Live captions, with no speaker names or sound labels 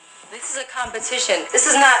This is a competition. This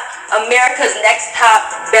is not America's Next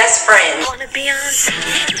Top Best Friend. Wanna be on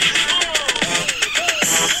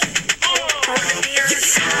Wanna be on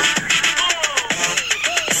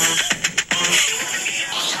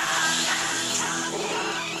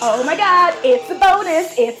Oh my God, it's a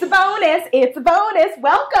bonus, it's a bonus, it's a bonus.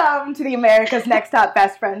 Welcome to the America's Next Top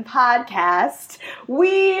Best Friend podcast.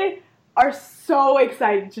 We are so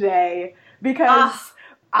excited today because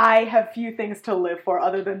I have few things to live for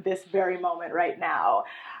other than this very moment right now.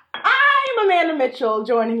 I'm Amanda Mitchell,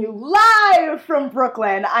 joining you live from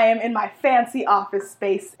Brooklyn. I am in my fancy office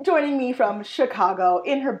space. Joining me from Chicago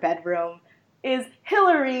in her bedroom is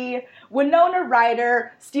Hillary, Winona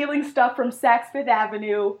Ryder, stealing stuff from Saks Fifth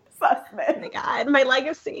Avenue, Sussman. Oh my God, my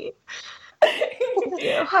legacy.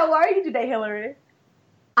 How are you today, Hillary?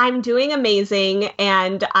 I'm doing amazing,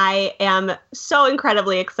 and I am so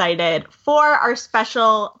incredibly excited for our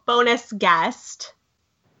special bonus guest.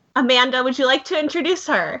 Amanda, would you like to introduce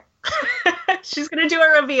her? She's going to do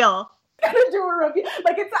a reveal.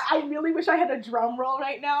 I really wish I had a drum roll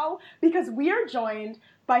right now, because we are joined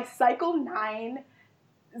by Cycle 9,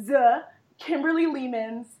 the Kimberly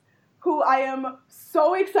Leemans, who I am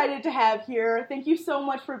so excited to have here. Thank you so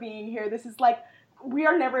much for being here. This is like, we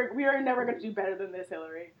are never going to do better than this,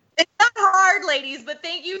 Hillary. It's not hard, ladies, but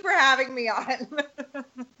thank you for having me on.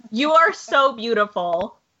 You are so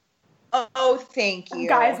beautiful. Oh, thank you.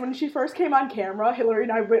 Guys, when she first came on camera, Hillary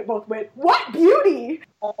and I both went, what beauty!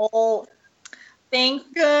 Oh, thanks,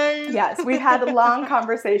 guys. Yes, we had a long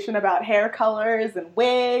conversation about hair colors and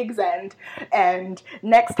wigs and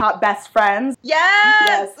Next Top Best Friends. Yes!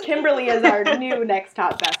 Yes, Kimberly is our new Next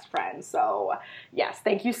Top Best Friend. So, yes,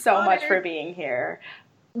 thank you so much for being here.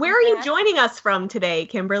 Where are you joining us from today,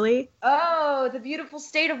 Kimberly? Oh, the beautiful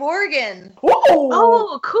state of Oregon. Ooh,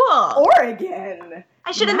 Oh, cool. Oregon.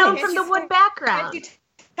 I should have known from the wood background. Can't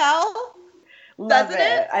you tell? Love Doesn't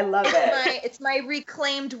it? I love it. It's my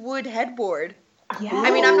reclaimed wood headboard. Yes.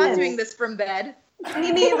 I mean, I'm not doing this from bed.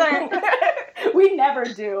 Me neither. We never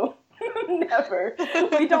do. Never.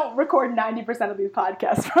 We don't record 90% of these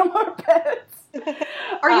podcasts from our beds.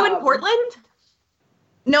 Are you in Portland?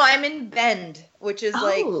 No, I'm in Bend, which is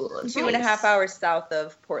like nice. 2.5 hours south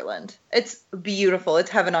of Portland. It's beautiful.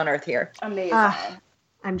 It's heaven on earth here. Amazing.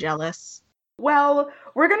 I'm jealous. Well,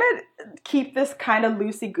 we're going to keep this kind of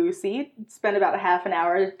loosey-goosey, spend about a half an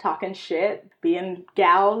hour talking shit, being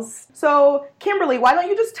gals. So, Kimberly, why don't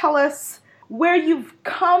you just tell us where you've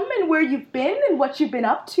come and where you've been and what you've been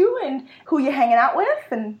up to and who you're hanging out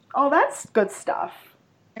with and all that good stuff.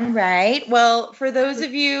 All right. Well, for those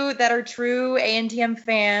of you that are true A&TM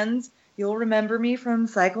fans, you'll remember me from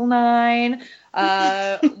Cycle 9.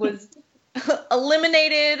 Was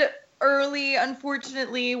eliminated early,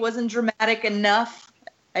 unfortunately, wasn't dramatic enough.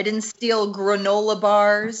 I didn't steal granola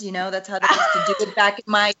bars, that's how they used to do it back in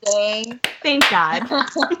my day. Thank God.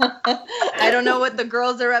 I don't know what the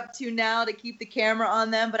girls are up to now to keep the camera on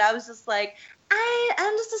them, but I was just like,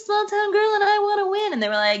 I'm just a small town girl and I want to win. And they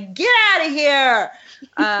were like, get out of here.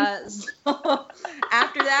 So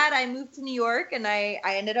after that, I moved to New York and I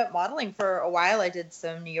ended up modeling for a while. I did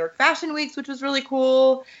some New York Fashion Weeks, which was really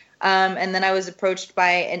cool. And then I was approached by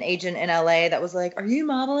an agent in LA that was like, are you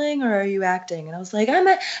modeling or are you acting? And I was like, I'm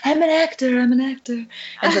an actor.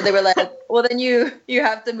 And so they were like, well, then you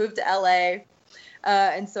have to move to LA.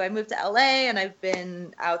 And so I moved to LA and I've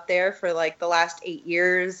been out there for like the last 8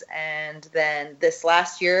 years. And then this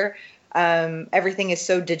last year, everything is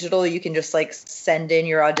so digital. You can just like send in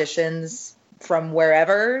your auditions from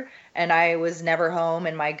wherever. And I was never home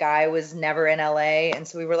and my guy was never in LA. And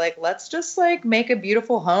so we were like, let's just like make a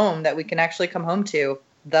beautiful home that we can actually come home to,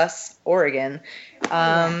 thus Oregon.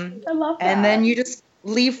 I love that. And then you just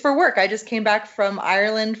leave for work. I just came back from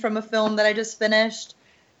Ireland from a film that I just finished.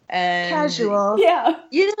 And Casual. Yeah.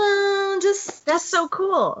 Just That's so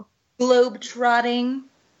cool. globe trotting.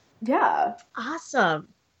 Yeah. Awesome.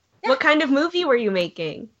 Yeah. What kind of movie were you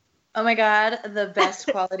making? Oh my God, the best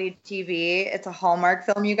quality TV. It's a Hallmark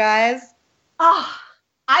film, you guys. Oh,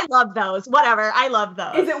 I love those. Whatever. I love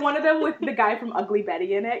those. Is it one of them with the guy from Ugly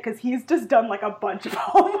Betty in it? Because he's just done like a bunch of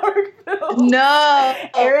Hallmark films. No.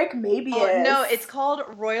 Eric maybe is. No, it's called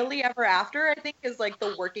Royally Ever After, I think is like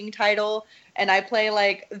the working title. And I play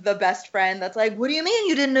like the best friend that's like, what do you mean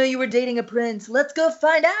you didn't know you were dating a prince? Let's go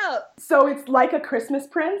find out. So it's like A Christmas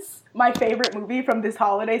Prince, my favorite movie from this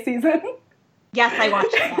holiday season. Yes, I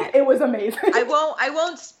watched that. It was amazing. I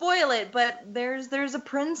won't spoil it, but there's a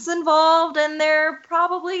prince involved and there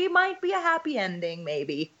probably might be a happy ending,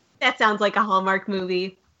 maybe. That sounds like a Hallmark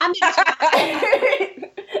movie.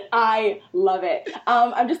 I love it.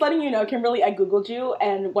 I'm just letting you know, Kimberly, I Googled you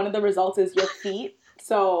and one of the results is your feet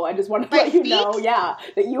So I just wanted to My let you feet? know,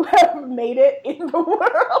 that you have made it in the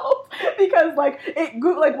world because like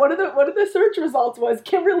one of the search results was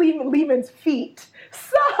Kimberly Leemans feet.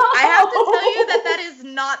 So I have to tell you that is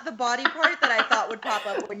not the body part that I thought would pop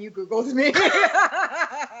up when you Googled me.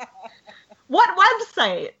 What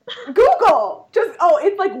website? Google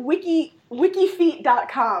it's like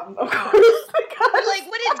wikifeet.com, of course. Because Like,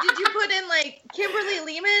 what did you put in, like, Kimberly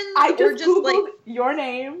Leemans? I or just just Googled like your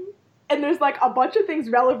name, and there's like a bunch of things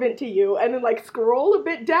relevant to you, and then like scroll a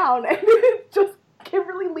bit down, and it's just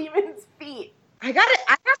Kimberly Leemans feet. I have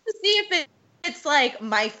to see if it's like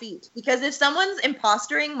my feet, because if someone's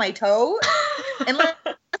impostering my toe, unless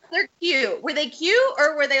they're cute, were they cute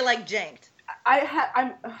or were they like janked?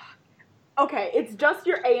 Okay, it's just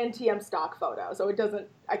your ANTM stock photo, so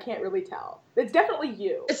I can't really tell. It's definitely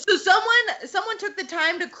you. So someone took the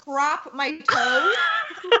time to crop my toes.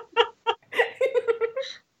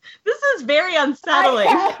 This is very unsettling.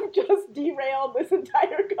 I have just derailed this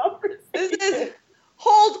entire conversation. This is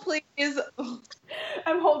hold, please.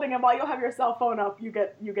 I'm holding them while you'll have your cell phone up. You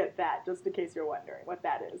get that, just in case you're wondering what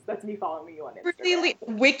that is. That's me following you on Instagram. Really,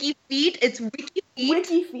 Wiki feet. It's Wiki feet.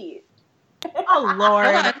 Wiki feet. Oh,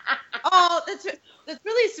 Lord. Oh, that's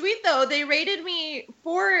really sweet though. They rated me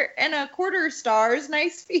 4.25 stars.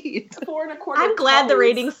 Nice feet. 4.25. I'm glad the toes.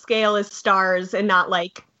 rating scale is stars and not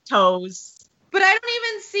like toes. But I don't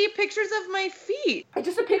even see pictures of my feet. It's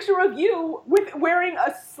just a picture of you with wearing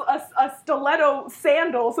a stiletto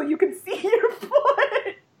sandal so you can see your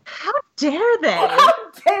foot. How dare they? How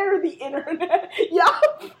dare the internet?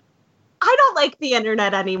 Yup. I don't like the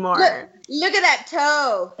internet anymore. Look at that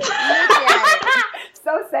toe. Look at it.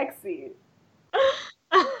 So sexy.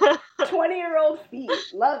 20-year-old feet.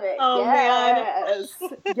 Love it. Oh, yes.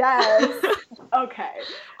 Man. Yes. Okay.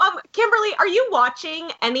 Kimberly, are you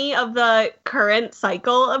watching any of the current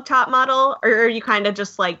cycle of Top Model, or are you kind of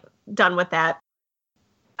just like done with that?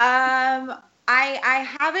 I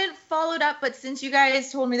haven't followed up, but since you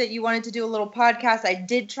guys told me that you wanted to do a little podcast, I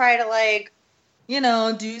did try to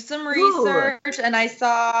do some research, and I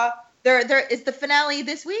saw there is the finale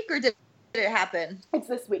this week, or did it happen? It's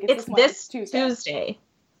this week. It's this Tuesday.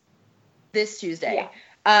 This Tuesday. Yeah.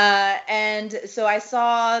 And so I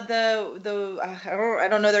saw the I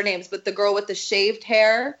don't know their names, but the girl with the shaved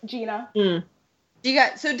hair, Gina. Mm.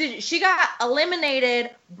 She got eliminated,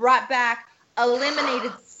 brought back,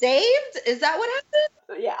 eliminated, saved? Is that what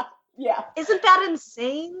happened? Yeah. Isn't that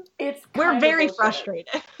insane? We're very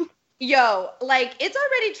frustrated. Yo, like, it's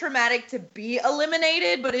already traumatic to be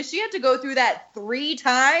eliminated, but if she had to go through that 3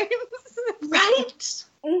 times, Right?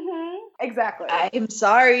 Mm-hmm. Exactly. I'm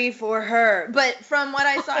sorry for her. But from what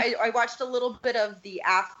I saw, I watched a little bit of the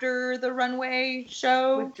After the Runway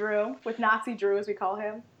show. With Nazi Drew, as we call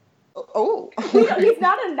him. Oh. He's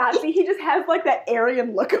not a Nazi. He just has like that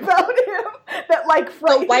Aryan look about him. That like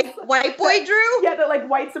The white boy Drew? Yeah, that like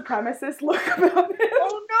white supremacist look about him.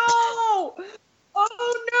 Oh no!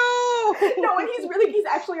 Oh no! No, and he's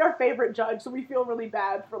actually our favorite judge, so we feel really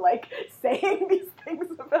bad for like saying these things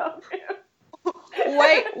about him.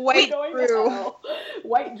 White Drew.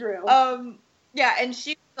 White Drew. Yeah, and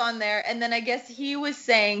she was on there, and then I guess he was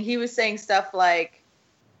saying stuff like,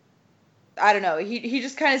 I don't know, he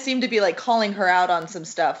just kind of seemed to be like calling her out on some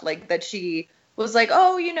stuff, like that she was like,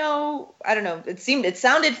 oh, I don't know, it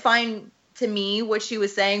sounded fine to me what she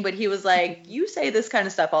was saying, but he was like, you say this kind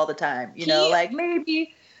of stuff all the time, like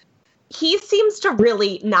maybe. He seems to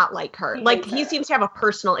really not like her. He her. seems to have a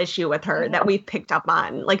personal issue with her that we've picked up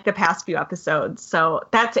on, like, the past few episodes. So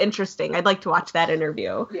that's interesting. I'd like to watch that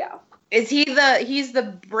interview. Yeah. Is he's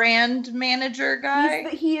the brand manager guy?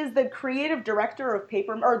 He is the creative director of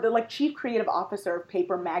Paper, or the like chief creative officer of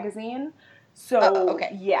Paper Magazine. So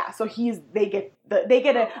okay. Yeah, so they get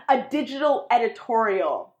a digital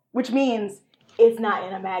editorial, which means it's not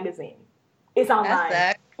in a magazine. It's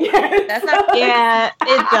online. That's not. Yeah,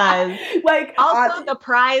 it does. Like also, the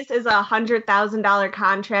prize is a $100,000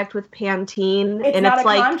 contract with Pantene, it's and not it's a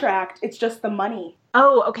like contract. It's just the money.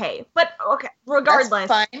 Oh, okay, but okay. Regardless,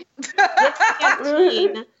 That's fine. it's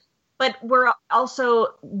Pantene. But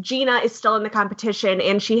Gina is still in the competition,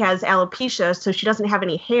 and she has alopecia, so she doesn't have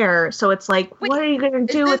any hair. So it's like, Wait, what are you going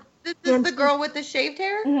to do with this is the girl with the shaved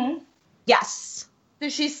hair? Mm-hmm. Yes.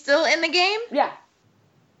 Is she still in the game? Yeah.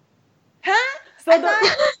 Huh? So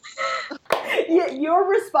your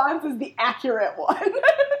response is the accurate one.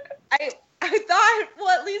 I thought,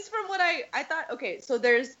 well, at least from what I thought, okay, so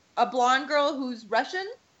there's a blonde girl who's Russian.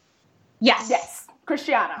 Yes.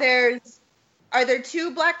 Christiana. Are there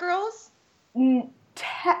 2 black girls? One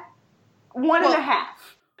and a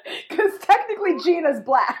half. Because technically Gina's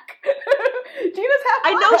black. Gina's half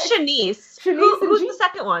I black. know Shanice. Who's the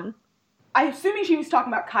second one? I'm assuming she was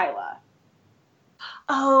talking about Kyla.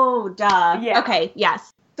 Oh, duh. Yeah. Okay,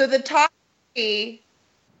 yes. So the top 3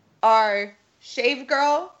 are Shave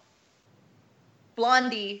Girl,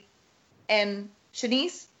 Blondie, and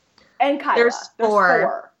Shanice. And Kyla. There's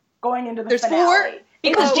four. Going into the There's finale. 4?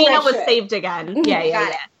 Because Oh, Gina was bullshit. saved again. Mhm. Yeah.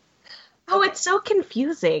 Got it. Oh, it's so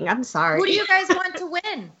confusing. I'm sorry. Who do you guys want to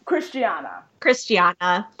win? Christiana.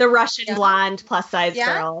 Christiana, the Russian Yeah. blonde plus size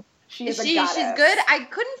Yeah? girl. She is a She's goddess. good. I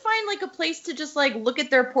couldn't find like a place to just like look at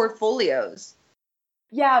their portfolios.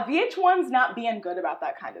 Yeah, VH1's not being good about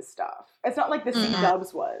that kind of stuff. It's not like the Mm-mm.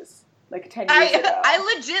 C-Dubs was, like 10 years ago. I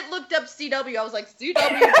legit looked up CW. I was like, CW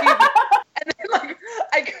TV. And then like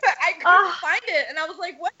I couldn't find it, and I was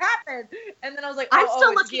like, what happened? And then I was like, I'm oh,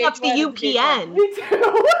 still it's looking up the VH1, it's VH1. UPN. Me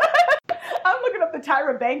too. I'm looking up the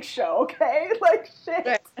Tyra Banks show, okay? Like,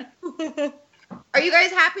 shit. Are you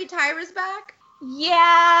guys happy Tyra's back?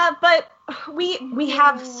 Yeah, but we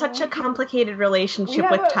have such a complicated relationship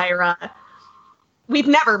with Tyra. We've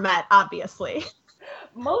never met, obviously.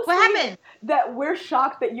 Mostly What happened? that we're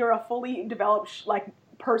shocked that you're a fully developed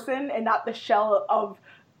person and not the shell of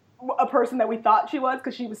a person that we thought she was,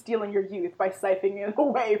 because she was stealing your youth by siphoning it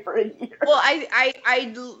away for a year. Well,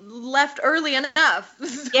 I left early enough.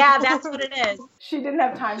 Yeah, that's what it is. She didn't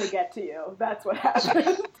have time to get to you. That's what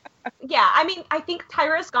happened. Yeah, I mean, I think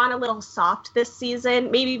Tyra's gone a little soft this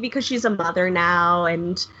season, maybe because she's a mother now,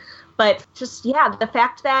 but just, yeah, the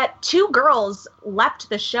fact that 2 girls left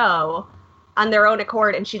the show on their own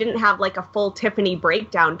accord and she didn't have, like, a full Tiffany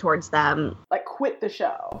breakdown towards them. Like, quit the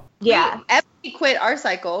show. Yeah. Emily quit our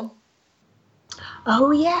cycle. Oh,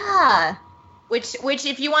 yeah. Which,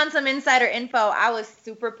 if you want some insider info, I was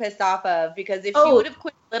super pissed off of, because if she Oh. would have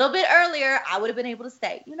quit a little bit earlier, I would have been able to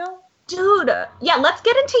stay, you know? Dude, yeah, let's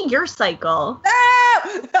get into your cycle.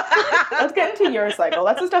 No! Let's get into your cycle.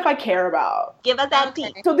 That's the stuff I care about. Give us that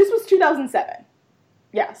Okay. tea. So this was 2007.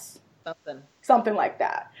 Yes. Something. Like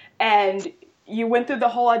that. And you went through the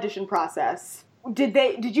whole audition process.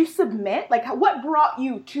 Did you submit? Like, what brought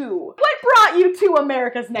you to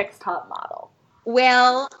America's Next Top Model?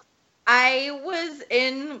 Well, I was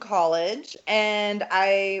in college, and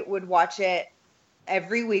I would watch it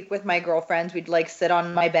every week with my girlfriends. We'd like sit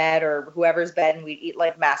on my bed or whoever's bed, and we'd eat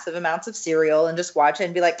like massive amounts of cereal and just watch it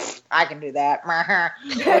and be like, I can do that. What are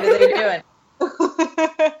they doing?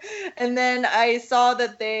 And then I saw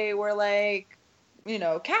that they were like, you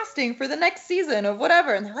know, casting for the next season of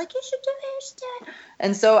whatever, and they're like, you should do it.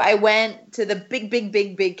 And so I went to the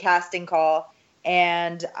big casting call,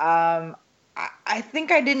 and I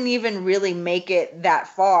think I didn't even really make it that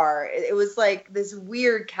far. It was like this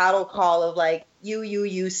weird cattle call of like,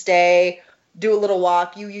 you stay, do a little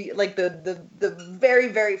walk, you like the very,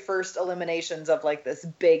 very first eliminations of like this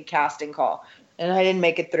big casting call. And I didn't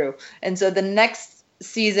make it through. And so the next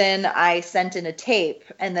season I sent in a tape,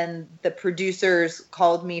 and then the producers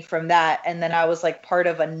called me from that. And then I was like part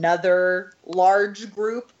of another large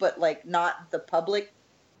group, but like not the public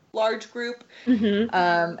large group. Mm-hmm.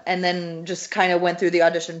 And then just kind of went through the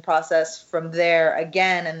audition process from there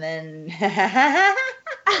again. And then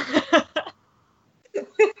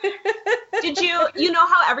Did you know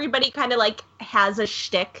how everybody kind of like has a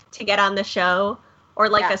shtick to get on the show, or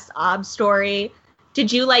like Yeah. a sob story?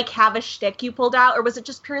 Did you like have a shtick you pulled out, or was it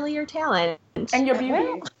just purely your talent And your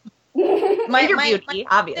beauty. and your beauty,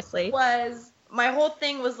 obviously? My whole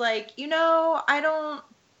thing was like, you know, I don't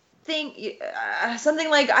think something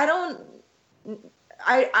like I don't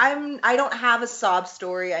have a sob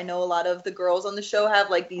story. I know a lot of the girls on the show have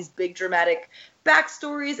like these big dramatic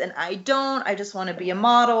backstories, and I don't. I just want to be a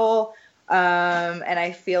model, and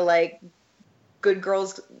I feel like good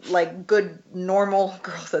girls, like good normal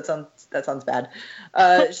girls. That sounds bad.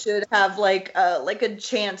 Should have like a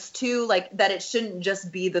chance to, like, that it shouldn't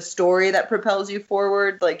just be the story that propels you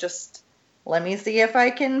forward. Like, just let me see if I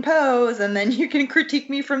can pose, and then you can critique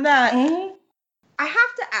me from that. Mm-hmm. I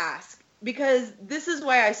have to ask, because this is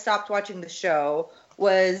why I stopped watching the show,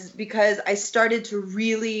 was because I started to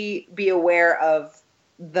really be aware of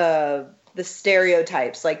the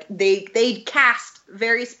stereotypes. Like they cast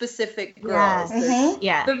very specific girls. Yes. There's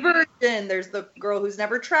Yeah. the virgin, there's the girl who's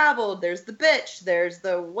never traveled, there's the bitch, there's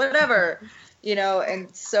the whatever, you know.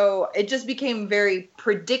 And so it just became very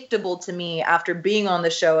predictable to me after being on the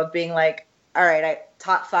show, of being like, all right,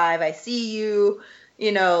 top 5, I see you,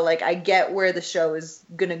 you know, like I get where the show is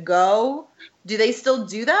gonna go. Do they still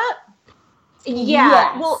do that? Yeah.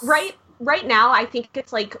 Yes. Well, right now I think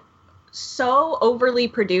it's like so overly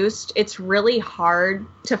produced, it's really hard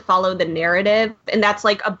to follow the narrative. And that's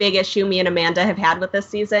like a big issue me and Amanda have had with this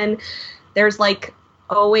season. There's like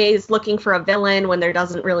always looking for a villain when there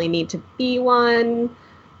doesn't really need to be one.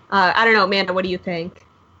 I don't know, Amanda, what do you think?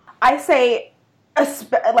 I say,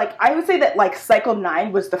 I would say that like Cycle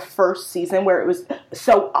 9 was the first season where it was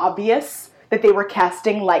so obvious that they were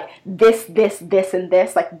casting like this, and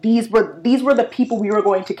this. Like these were the people we were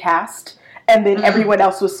going to cast, and then everyone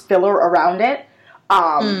else was filler around it.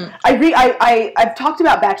 I've talked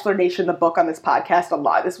about Bachelor Nation, the book, on this podcast a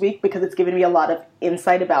lot this week because it's given me a lot of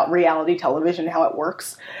insight about reality television and how it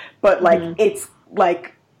works. But like it's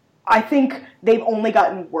like I think they've only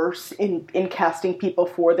gotten worse in casting people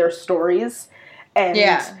for their stories, and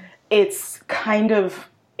it's kind of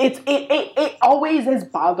it always has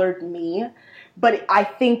bothered me. But I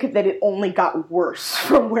think that it only got worse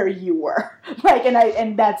from where you were. Like,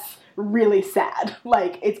 and that's really sad.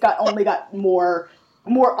 Like, it's only got more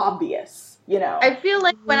obvious, you know. I feel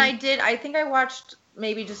like when I think I watched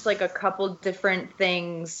maybe just like a couple different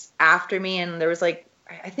things after me, and there was like,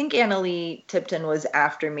 I think Annalee Tipton was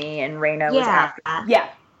after me, and Raina was after me. Yeah.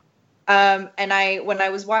 And when I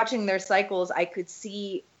was watching their cycles, I could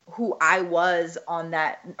see who I was on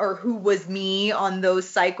that, or who was me on those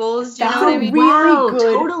cycles. Do you know what I mean? Really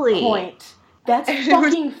good totally. point. That's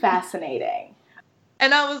fucking fascinating.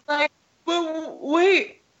 And I was like, but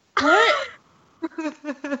wait, what?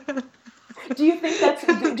 Do you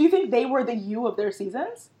think they were the you of their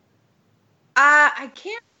seasons? I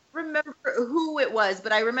can't remember who it was,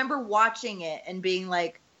 but I remember watching it and being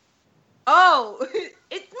like, oh,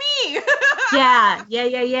 it's me.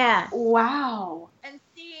 Yeah. Wow. And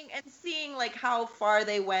seeing like how far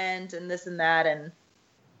they went and this and that, and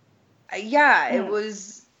it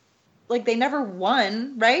was like they never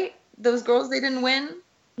won, right? Those girls, they didn't win.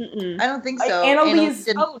 I don't think so. Annalee's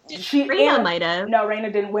Raina might have. No,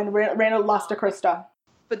 Raina didn't win. Raina lost to Krista.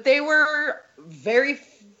 But they were very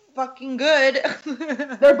fucking good.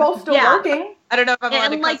 They're both still working. I don't know if I'm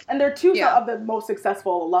allowed to and they're two of the most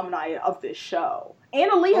successful alumni of this show.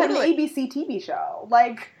 Annalee had an ABC TV show.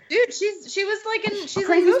 Like, dude, she was like she's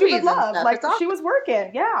Crazy in movies Stupid Love. and stuff. Like, she was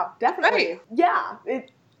working. Yeah, definitely. Right. Yeah,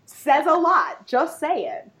 it says a lot. Just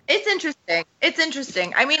saying. It's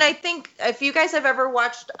interesting. I mean, I think if you guys have ever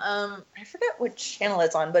watched, I forget what channel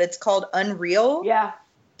it's on, but it's called Unreal. Yeah.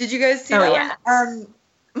 Did you guys see that one?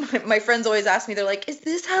 My friends always ask me, they're like, is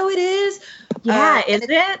this how it is? Yeah, is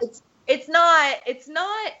it? It's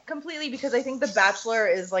not completely, because I think The Bachelor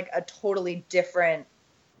is like a totally different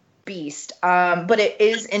beast. But it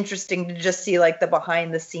is interesting to just see like the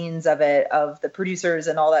behind the scenes of it, of the producers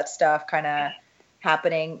and all that stuff kind of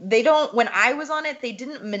happening. When I was on it, they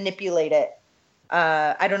didn't manipulate it.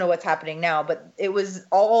 I don't know what's happening now, but it was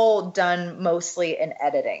all done mostly in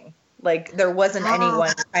editing. Like, there wasn't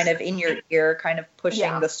anyone kind of in your ear kind of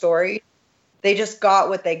pushing the story. They just got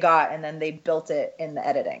what they got, and then they built it in the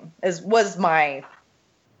editing. Was my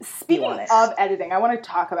Speaking of editing, I want to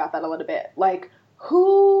talk about that a little bit. Like,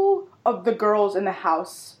 who of the girls in the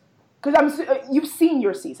house, because you've seen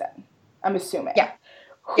your season, I'm assuming. Yeah.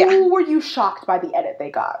 Who were you shocked by the edit they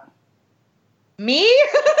got? Me?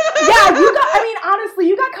 Honestly,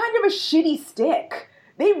 you got kind of a shitty stick.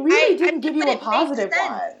 They really didn't give you a positive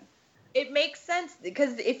one. It makes sense,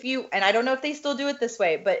 because if you, and I don't know if they still do it this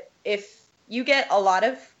way, but if you get a lot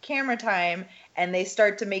of camera time and they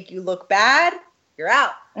start to make you look bad, you're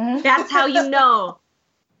out. Mm-hmm. That's how you know.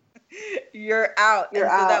 You're out. So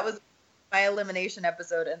that was my elimination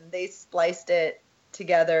episode, and they spliced it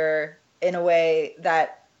together in a way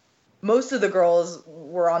that most of the girls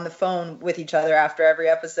were on the phone with each other after every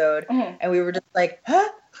episode, and we were just like, huh?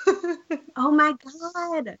 Oh my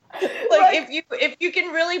god. Like, if you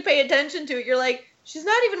can really pay attention to it, you're like, she's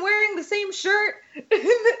not even wearing the same shirt in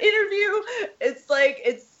the interview. It's like,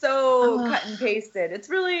 it's so cut and pasted.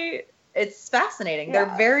 It's fascinating. Yeah.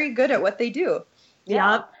 They're very good at what they do.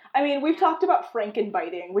 Yep. I mean, we've talked about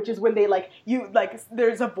frankenbiting, which is when they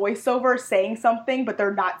there's a voiceover saying something, but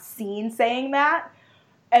they're not seen saying that.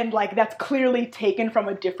 And, like, that's clearly taken from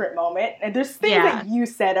a different moment. And there's things that you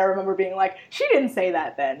said, I remember being like, she didn't say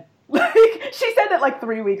that then. Like, she said that, like,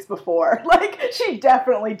 3 weeks before. Like, she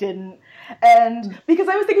definitely didn't. And because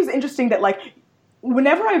I always think it was interesting that, like,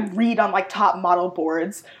 whenever I read on, like, top model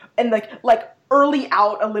boards and, like early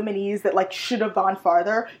out eliminees that, like, should have gone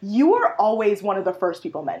farther, you are always one of the first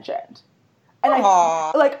people mentioned. And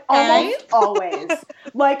almost always.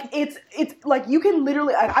 Like, it's like, you can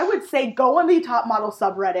literally, I would say, go on the top model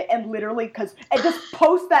subreddit and literally, and just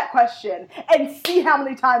post that question and see how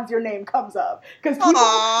many times your name comes up. Because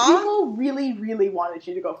people really, really wanted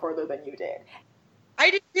you to go further than you did. I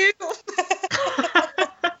did too.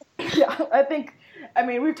 Yeah, I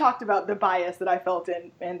mean, we've talked about the bias that I felt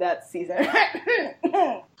in that season.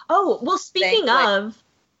 Oh, well, speaking of,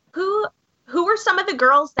 who were some of the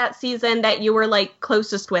girls that season that you were like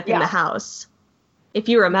closest with in the house? If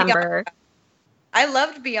you remember. I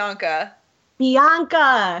loved Bianca.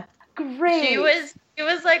 Bianca. Great. She was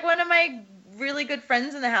like one of my really good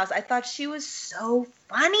friends in the house. I thought she was so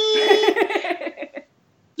funny.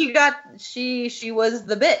 She was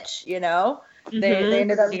the bitch, you know? They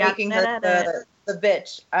ended up making her the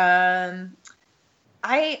bitch. I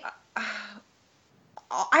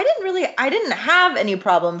didn't have any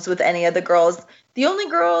problems with any of the girls. The only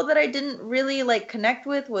girl that I didn't really like connect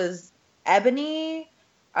with was Ebony.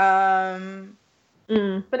 But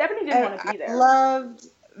Ebony didn't want to be there. I loved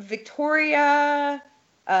Victoria.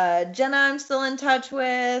 Jenna I'm still in touch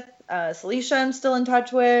with. Celicia I'm still in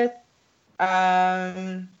touch with.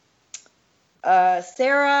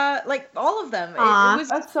 Sarah, like all of them. It was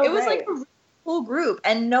like a really cool group,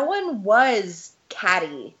 and no one was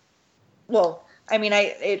catty. Well, I mean,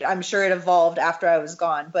 I'm sure it evolved after I was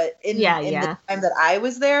gone, but in the time that I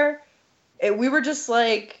was there, we were just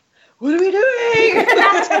like, what are we doing?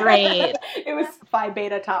 That's great. It was Phi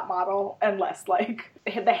Beta top model and less like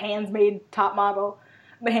the Handsmaid top model.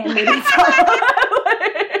 The Handmaiden top model.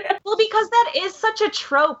 Well, because that is such a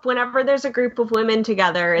trope whenever there's a group of women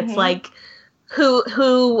together. It's like who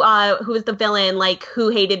was the villain, like who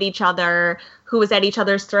hated each other, who was at each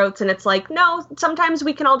other's throats, and it's like, no, sometimes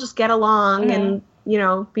we can all just get along and, you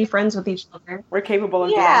know, be friends with each other. We're capable of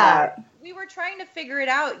doing that. We were trying to figure it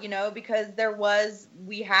out, you know, because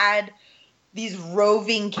we had these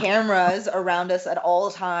roving cameras around us at all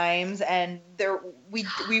times, and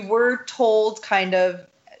we were told kind of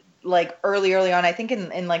like early on, I think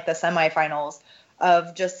in like the semifinals,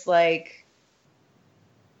 of just like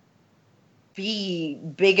be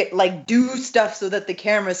big, like do stuff so that the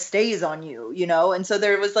camera stays on you, you know? And so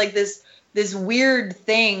there was like this weird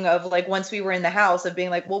thing of like, once we were in the house, of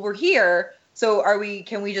being like, well, we're here, so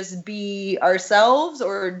can we just be ourselves,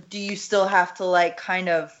 or do you still have to like kind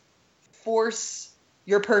of force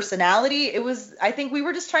your personality? I think we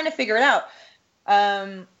were just trying to figure it out.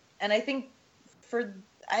 And I think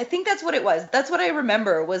that's what it was. That's what I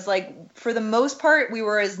remember, was like, for the most part, we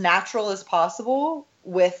were as natural as possible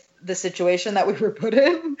with the situation that we were put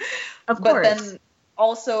in. Of course. But then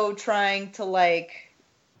also trying to like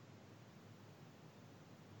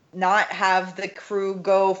not have the crew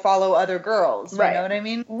go follow other girls. Right. You know what I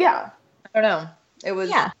mean? Yeah. I don't know. It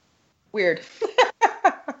was weird.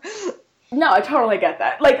 No, I totally get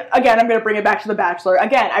that. Like, again, I'm going to bring it back to The Bachelor.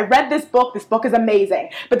 Again, I read this book. This book is amazing.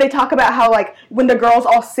 But they talk about how, like, when the girls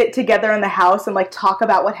all sit together in the house and, like, talk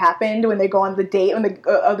about what happened when they go on the date, when the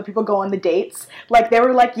other people go on the dates, like, they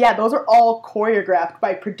were like, yeah, those are all choreographed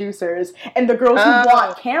by producers. And the girls who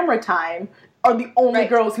want camera time are the only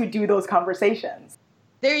girls who do those conversations.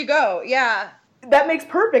 There you go. Yeah. That makes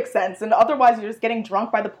perfect sense. And otherwise, you're just getting drunk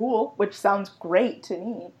by the pool, which sounds great to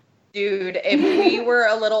me. Dude, if we were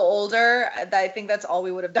a little older, I think that's all we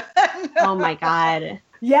would have done. Oh my God.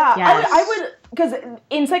 Yeah, yes. I would, because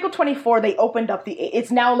in Cycle 24, they opened up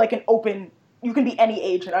it's now like an open, you can be any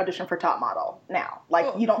age and audition for top model now.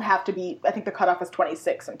 Like, you don't have to be, I think the cutoff is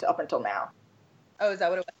 26 up until now. Oh, is that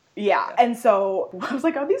what it was? Yeah, and so I was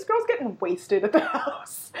like, are these girls getting wasted at the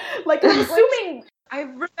house? Like, I'm assuming. I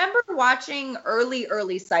remember watching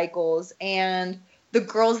early cycles, and the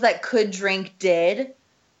girls that could drink did.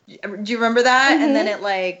 Do you remember that? And then it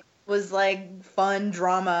like was like fun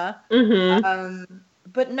drama.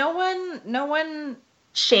 But no one.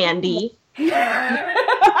 Shandy.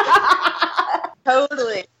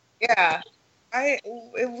 Totally. Yeah.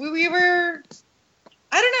 We were.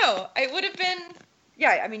 I don't know. It would have been.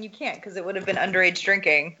 Yeah. I mean, you can't, because it would have been underage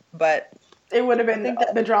drinking, but it would have been.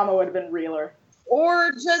 The drama would have been realer.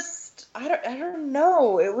 Or just, I don't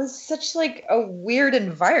know. It was such like a weird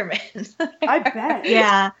environment. I bet.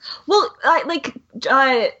 Yeah. Well,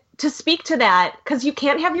 to speak to that, because you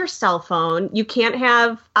can't have your cell phone. You can't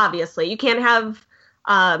have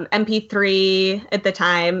MP3 at the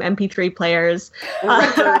time, MP3 players. A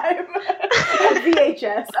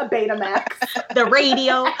VHS, a Betamax. The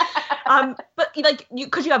radio. But like,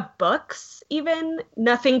 could you have books even?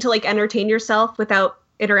 Nothing to like entertain yourself without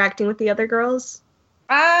interacting with the other girls?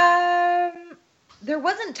 There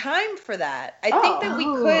wasn't time for that. I think that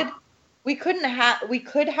we could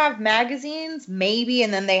have magazines maybe,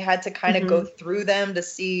 and then they had to kind of go through them to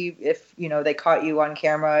see if, you know, they caught you on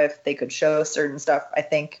camera, if they could show certain stuff, I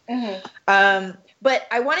think. But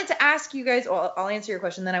I wanted to ask you guys, well, I'll answer your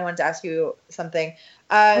question, then I wanted to ask you something.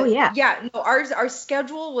 Yeah, no, our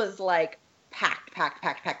schedule was like packed.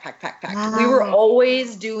 Wow. We were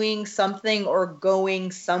always doing something or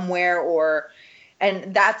going somewhere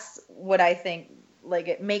and that's what I think, like,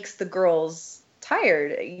 it makes the girls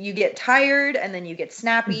tired. You get tired and then you get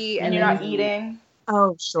snappy And you're not eating.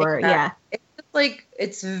 Oh, sure. Yeah. It's just like,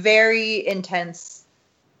 it's very intense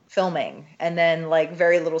filming and then like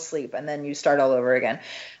very little sleep and then you start all over again.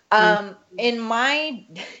 In my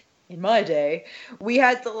day, we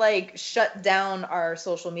had to like shut down our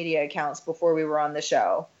social media accounts before we were on the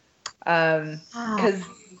show. Because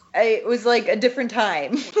it was like a different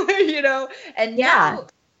time, you know? And now,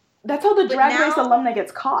 that's how the Drag Race alumni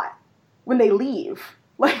gets caught when they leave.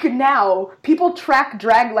 Like now, people track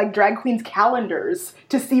drag queens' calendars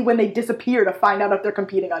to see when they disappear to find out if they're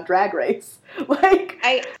competing on Drag Race. Like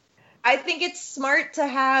I think it's smart to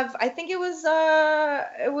have. I think it was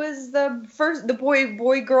the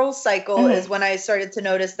boy girl cycle is when I started to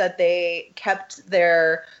notice that they kept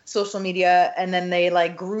their social media and then they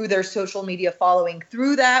like grew their social media following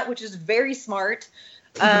through that, which is very smart.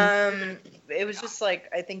 It was just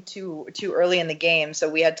like, I think too early in the game, so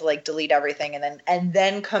we had to like delete everything and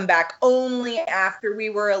then come back only after we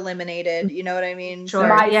were eliminated. You know what I mean? Sure.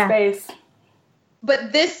 MySpace.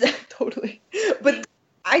 But this totally. But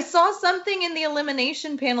I saw something in the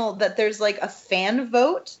elimination panel that there's like a fan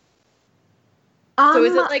vote. So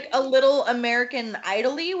is it like a little American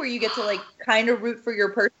Idol-y where you get to like kind of root for your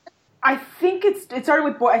person? I think it started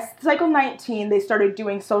with Cycle 19. They started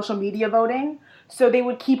doing social media voting. So they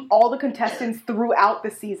would keep all the contestants throughout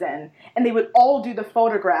the season, and they would all do the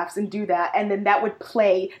photographs and do that, and then that would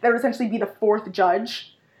essentially be the fourth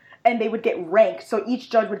judge, and they would get ranked. So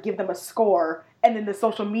each judge would give them a score, and then the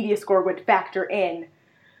social media score would factor in.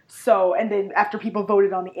 So, and then after people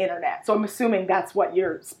voted on the internet. So I'm assuming that's what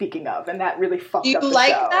you're speaking of, and that really fucked up the show. You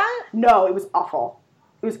like that? No, it was awful.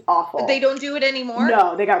 It was awful. But they don't do it anymore?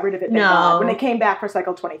 No, they got rid of it. No. When they came back for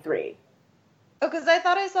Cycle 23. Oh, because I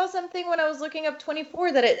thought I saw something when I was looking up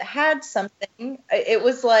 24 that it had something. It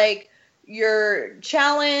was like your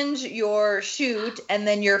challenge, your shoot, and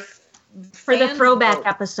then your for the throwback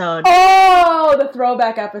episode. Oh, the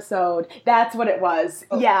throwback episode. That's what it was.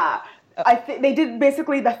 Oh. Yeah. I think they did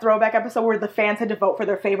basically the throwback episode where the fans had to vote for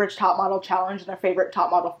their favorite top model challenge and their favorite top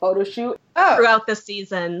model photo shoot. Throughout the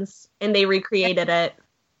seasons, and they recreated it.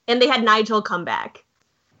 And they had Nigel come back.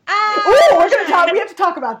 Ooh, we have to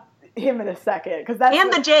talk about him in a second, because that's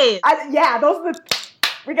the Jays. Those are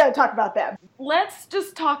we got to talk about them. Let's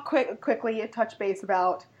just talk quickly, touch base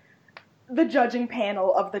about the judging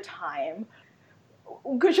panel of the time.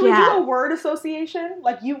 Should we do a word association?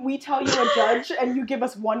 Like we tell you a judge, and you give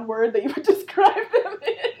us one word that you would describe them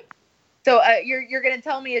in. So you're going to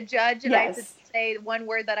tell me a judge, and I have to say one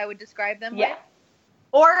word that I would describe them with?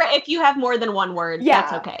 Or if you have more than one word,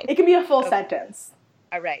 that's okay. It can be a full sentence.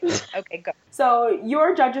 All right. Okay, go. So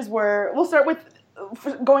your judges we'll start with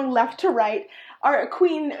going left to right. Our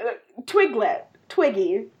queen, Twiggy.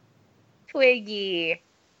 Twiggy.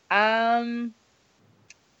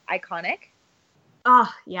 Iconic.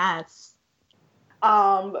 Oh, yes.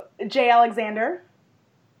 Jay Alexander.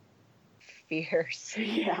 Fierce.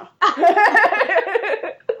 Yeah.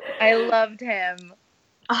 I loved him.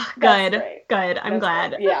 Oh, good. I'm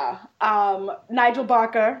glad. Great. Yeah. Nigel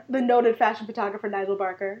Barker, the noted fashion photographer Nigel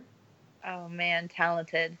Barker. Oh man,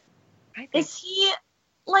 talented. Is he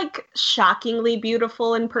like shockingly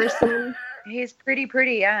beautiful in person? He's pretty,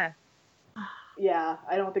 yeah. Yeah,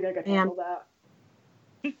 I don't think I could handle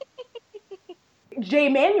that. Jay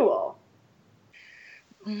Manuel.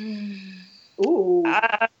 Ooh.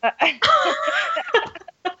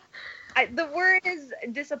 The word is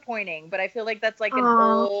disappointing, but I feel like that's like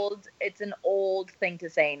it's an old thing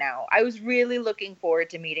to say now. I was really looking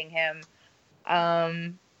forward to meeting him.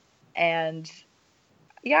 And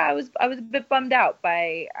yeah, I was a bit bummed out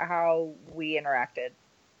by how we interacted.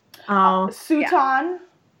 Sutan. Yeah.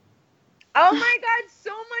 Oh my god,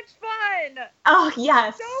 so much fun! Oh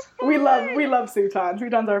yes. So fun. We love Sutan.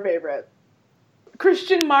 Sutan's our favorite.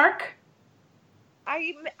 Christian Mark.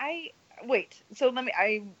 Wait, so let me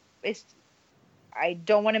I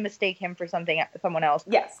don't want to mistake him for someone else.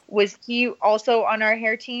 Yes. Was he also on our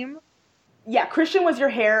hair team? Yeah, Christian was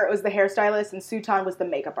was the hairstylist, and Sutan was the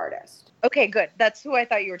makeup artist. Okay, good. That's who I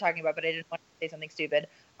thought you were talking about, but I didn't want to say something stupid.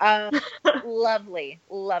 Lovely.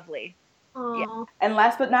 Yeah. And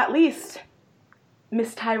last but not least,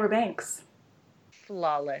 Miss Tyra Banks.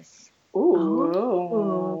 Flawless.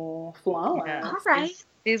 Ooh. Flawless. Yeah, all right.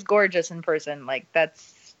 She's gorgeous in person. Like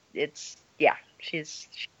she is.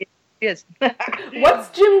 What's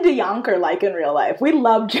Jim DeYonker like in real life? We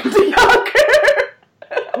love Jim DeYonker.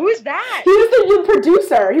 Who's that? He was the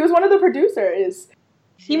producer. He was one of the producers.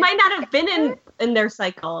 He might not have been in their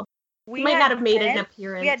cycle. He might not have made an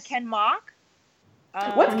appearance. We had Ken Mock.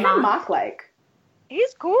 What's Ken Mock like?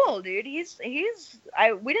 He's cool, dude. We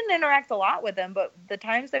didn't interact a lot with him, but the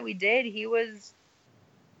times that we did, he was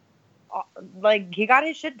like, he got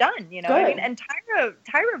his shit done, you know. Good. I mean, and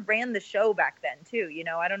Tyra ran the show back then too, you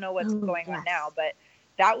know. I don't know what's going on now, but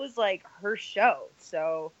that was like her show.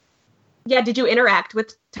 So yeah, did you interact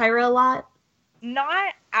with Tyra a lot?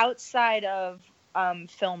 Not outside of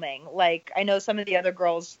filming. Like, I know some of the other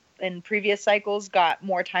girls in previous cycles got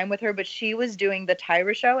more time with her, but she was doing the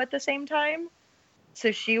Tyra show at the same time.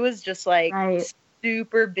 So she was just like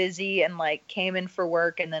super busy and like came in for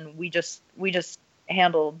work, and then we just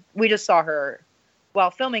saw her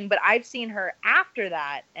while filming. But I've seen her after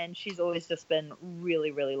that, and she's always just been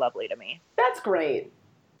really, really lovely to me. That's great.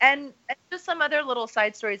 And just some other little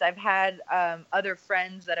side stories. I've had other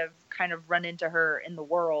friends that have kind of run into her in the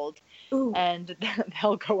world. Ooh. And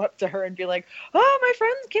they'll go up to her and be like, "Oh, my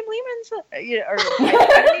friend's Kim Leemans," you know, or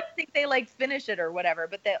I don't even think they like finish it or whatever,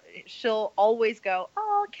 but she'll always go,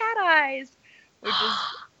 "Oh, cat eyes," which is,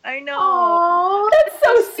 I know. Oh, that's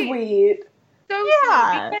so sweet. So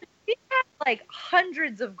sweet, because we have like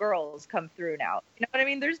hundreds of girls come through now. You know what I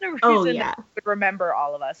mean? There's no reason that she would remember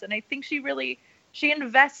all of us, and I think she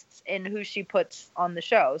invests in who she puts on the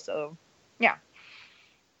show. So, yeah.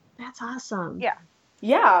 That's awesome. Yeah.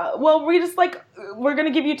 Yeah. Well, we're going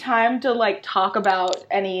to give you time to like talk about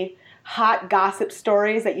any hot gossip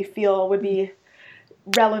stories that you feel would be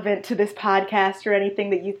relevant to this podcast, or anything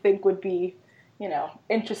that you think would be, you know,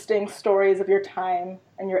 interesting stories of your time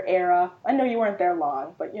and your era. I know you weren't there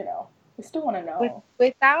long, but you know, we still want to know.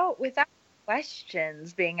 Without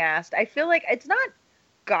questions being asked, I feel like it's not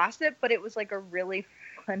gossip, but it was like a really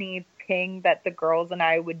funny thing that the girls and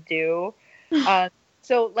I would do.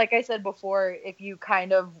 So like I said before, if you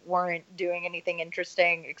kind of weren't doing anything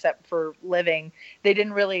interesting except for living, they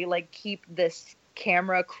didn't really like keep this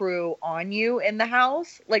camera crew on you in the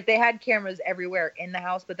house. Like, they had cameras everywhere in the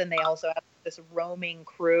house, but then they also had this roaming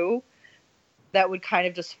crew that would kind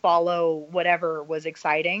of just follow whatever was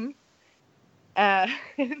exciting. And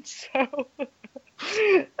so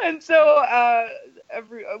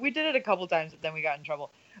we did it a couple times, but then we got in trouble.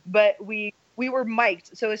 But we were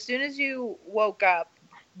mic'd. So as soon as you woke up,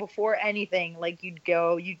 before anything, like, you'd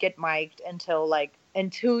get mic'd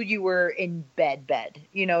until you were in bed.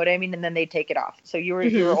 You know what I mean? And then they take it off. So you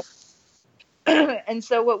were and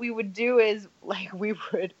so what we would do is, like, we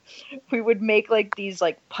would make like these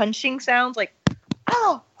like punching sounds, like,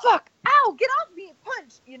 "Oh, fuck, ow, get off me,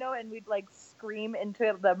 punch," you know, and we'd like scream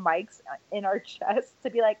into the mics in our chest to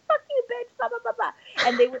be like, "Fuck you, bitch, blah, blah, blah, blah."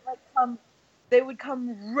 And they would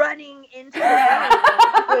come running into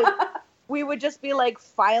the room. We would just be like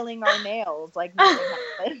filing our nails like nothing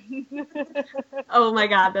happened. Oh my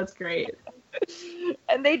God, that's great.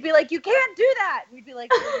 And they'd be like, "You can't do that." We'd be like,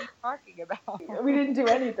 "What are you talking about?" We didn't do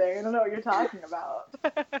anything. I don't know what you're talking about.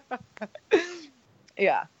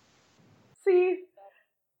 Yeah. See,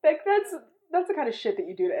 like, that's the kind of shit that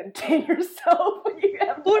you do to entertain yourself when you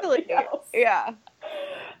have nothing else. Yeah.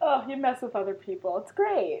 Oh, you mess with other people. It's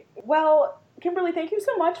great. Well, Kimberly, thank you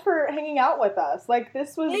so much for hanging out with us. Like,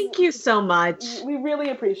 this was... Thank you so much. We really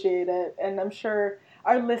appreciate it, and I'm sure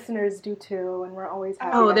our listeners do too, and we're always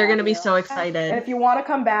happy Oh, they're going to be so excited. And if you want to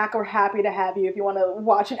come back, we're happy to have you. If you want to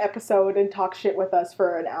watch an episode and talk shit with us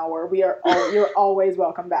for an hour, you're always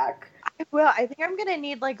welcome back. Well, I think I'm going to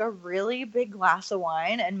need like a really big glass of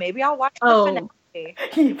wine, and maybe I'll watch the finale.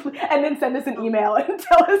 And then send us an email and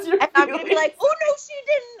tell us your feelings. I'm going to be like, "Oh, no, she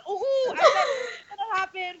didn't. Oh, I bet it's going to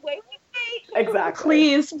happen. Wait.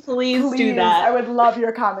 Exactly. Please do that. I would love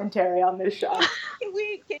your commentary on this show. Can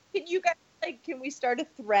you guys, like, can we start a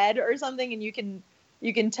thread or something, and you can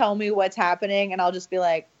tell me what's happening, and I'll just be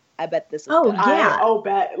like, "I bet this is good." Yeah.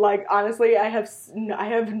 Bet. Like, honestly, I have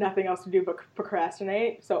nothing else to do but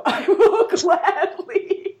procrastinate, so I will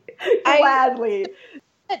gladly.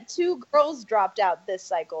 That 2 girls dropped out this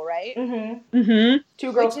cycle, right? Mm-hmm. Mm-hmm.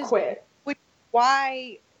 2 girls quit.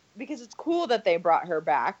 Why? Because it's cool that they brought her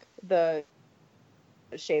back. The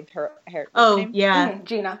shaved her hair. Oh, yeah. Mm-hmm.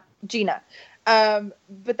 Gina.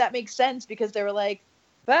 But that makes sense because they were like,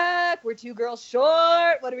 "Fuck, we're 2 girls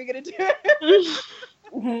short. What are we gonna do?"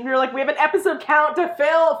 You're like, "We have an episode count to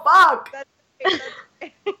fill. Fuck."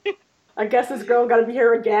 I guess this girl got to be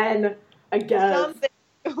here again. I guess.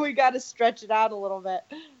 We got to stretch it out a little bit.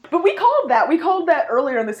 But we called that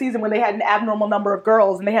earlier in the season when they had an abnormal number of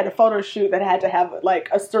girls and they had a photo shoot that had to have like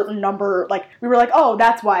a certain number. Like, we were like, "Oh,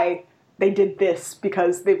 that's why they did this,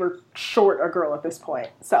 because they were short a girl at this point."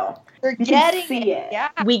 So we're getting it. Yeah.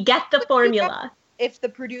 We get the formula. if the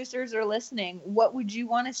producers are listening, what would you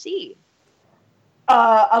want to see?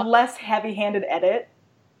 A less heavy-handed edit.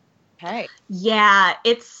 Okay. Yeah,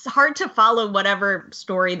 it's hard to follow whatever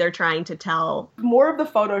story they're trying to tell. More of the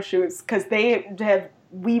photo shoots, because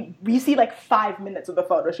we see like 5 minutes of the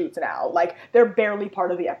photo shoots now. Like, they're barely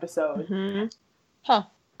part of the episode. Mm-hmm. Huh.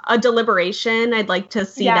 A deliberation, I'd like to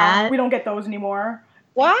see Yeah, that. we don't get those anymore.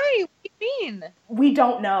 Why? What do you mean? We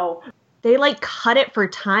don't know. They like cut it for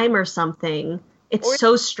time or something. It's Or-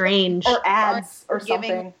 so strange. Or ads or Giving-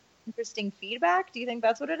 something. Interesting feedback? Do you think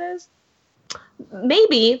that's what it is?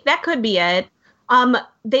 Maybe that could be it.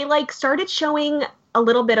 They like started showing a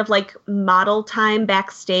little bit of like model time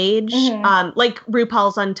backstage, Mhm. like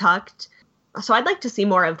RuPaul's Untucked. So I'd like to see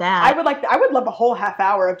more of that. I would love a whole half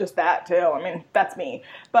hour of just that too. I mean, that's me.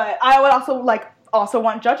 But I would also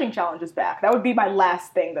want judging challenges back. That would be my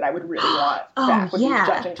last thing that I would really want back would be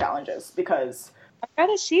judging challenges, because I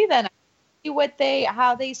gotta see then. See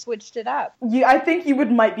how they switched it up. I think you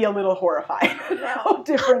might be a little horrified how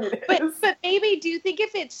different it is. But maybe, do you think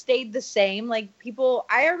if it stayed the same, like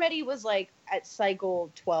I already was like at cycle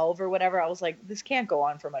 12 or whatever, I was like, this can't go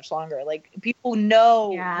on for much longer. Like, people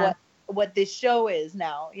know what this show is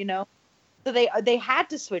now, you know? So they had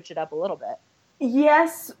to switch it up a little bit.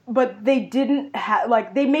 Yes, but they didn't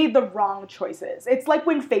they made the wrong choices. It's like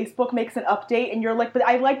when Facebook makes an update and you're like, but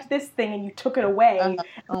I liked this thing and you took it away.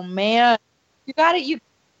 Oh man. You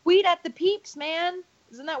tweet at the peeps, man.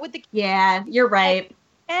 Isn't that what the Yeah, you're right.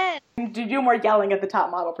 and Do more yelling at the top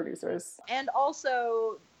model producers. and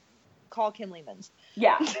also call Kim Leemans.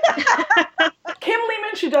 Yeah. Kim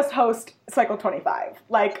Leemans should just host Cycle 25.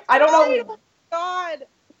 Like, I don't know. Oh my god.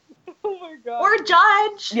 Oh my god. Or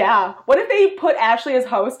judge. Yeah. What if they put Ashley as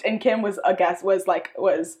host and Kim was a guest, was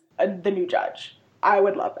the new judge? I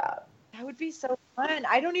would love that. That would be so fun.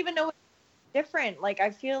 I don't even know what's different. Like, I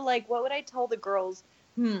feel like, what would I tell the girls?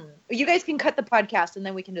 You guys can cut the podcast and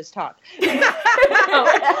then we can just talk. Yeah,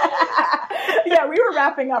 we were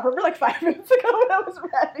wrapping up. We're like 5 minutes ago when I was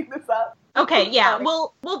wrapping this up. Okay, yeah.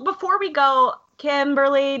 Well, before we go,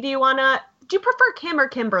 Kimberly, do you prefer Kim or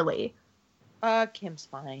Kimberly? Kim's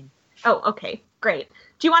fine. Oh, okay. Great.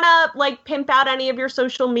 Do you want to like pimp out any of your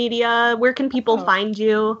social media? Where can people find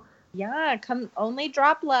you? Yeah, come only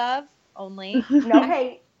drop love. Only. No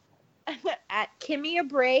hate. At Kimmy a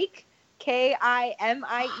Break.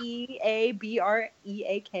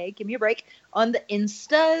 KIMIEABREAK. Give me a break. On the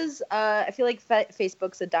Instas. I feel like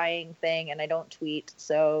Facebook's a dying thing and I don't tweet.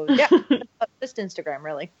 So, yeah. Just Instagram,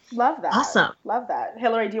 really. Love that. Awesome. Love that.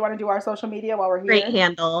 Hillary, do you want to do our social media while we're here? Great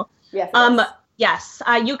handle. Yes. Yes,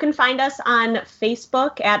 you can find us on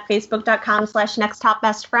Facebook at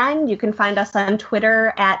facebook.com/nexttopbestfriend. You can find us on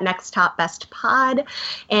Twitter at nexttopbestpod.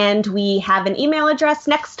 And we have an email address,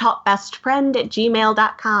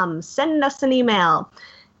 nexttopbestfriend@gmail.com. Send us an email.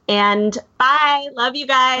 And bye. Love you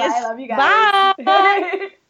guys. Bye. Love you guys. Bye.